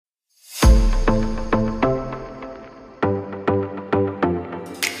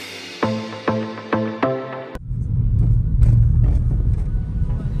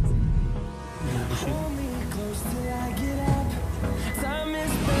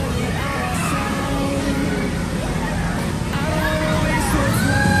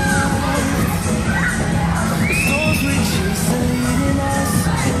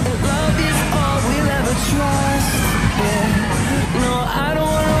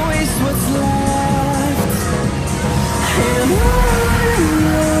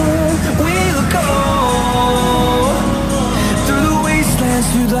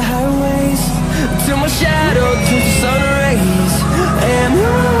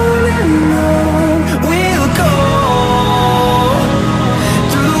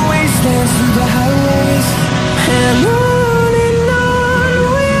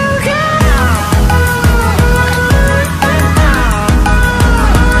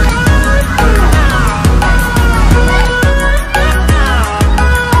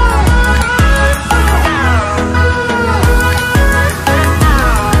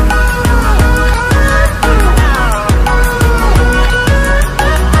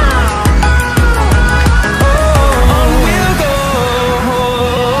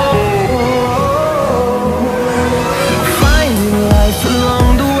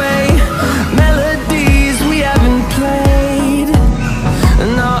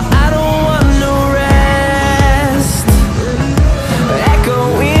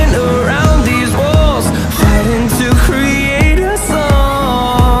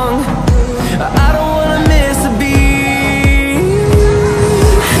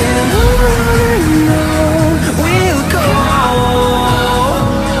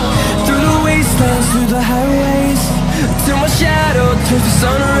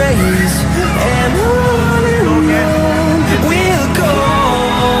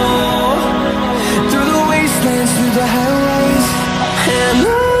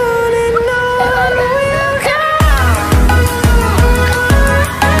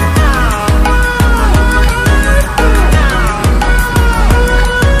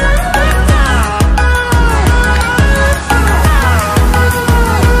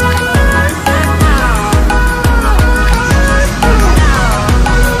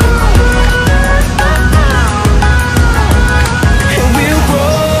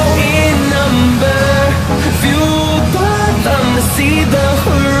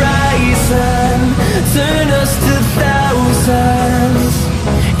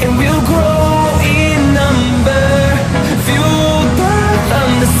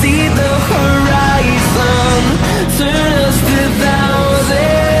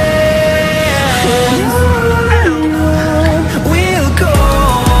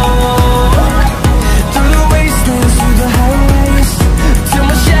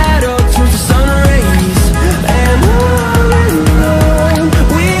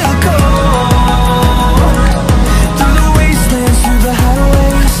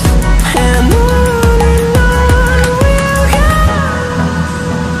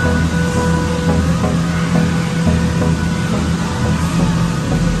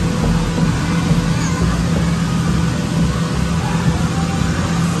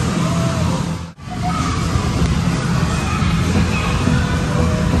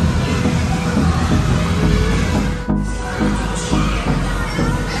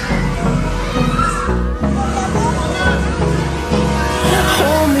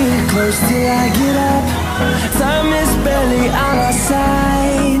I get up, time is barely on our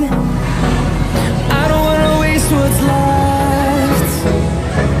side. I don't wanna waste what's left.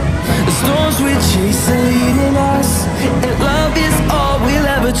 The storms we chase are leading us, and love is all we'll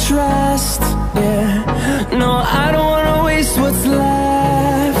ever trust. Yeah, no, I don't wanna waste what's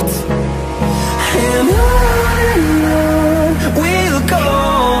left. And on we'll go,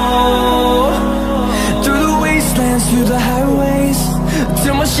 through the wastelands, through the highways,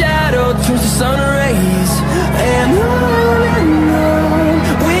 till my shadow turns to sun rays. And on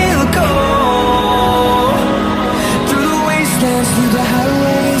we'll go, through the wastelands, through the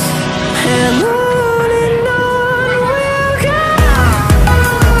highways, and on we'll go.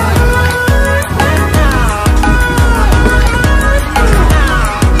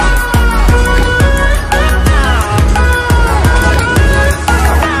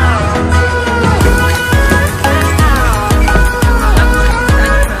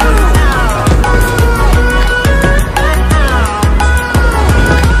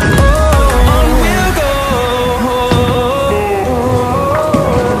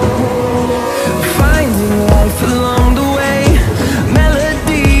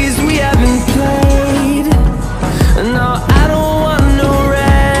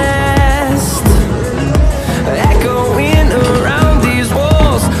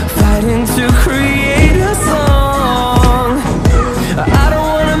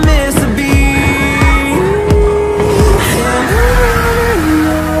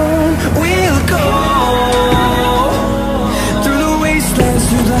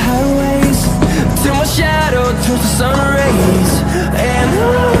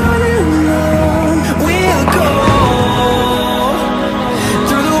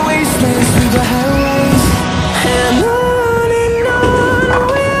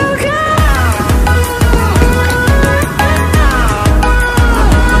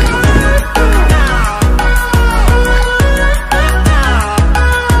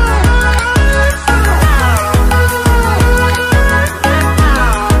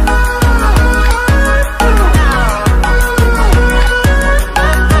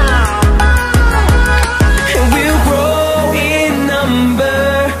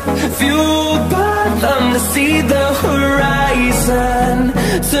 See the horizon,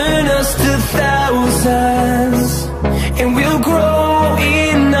 turn us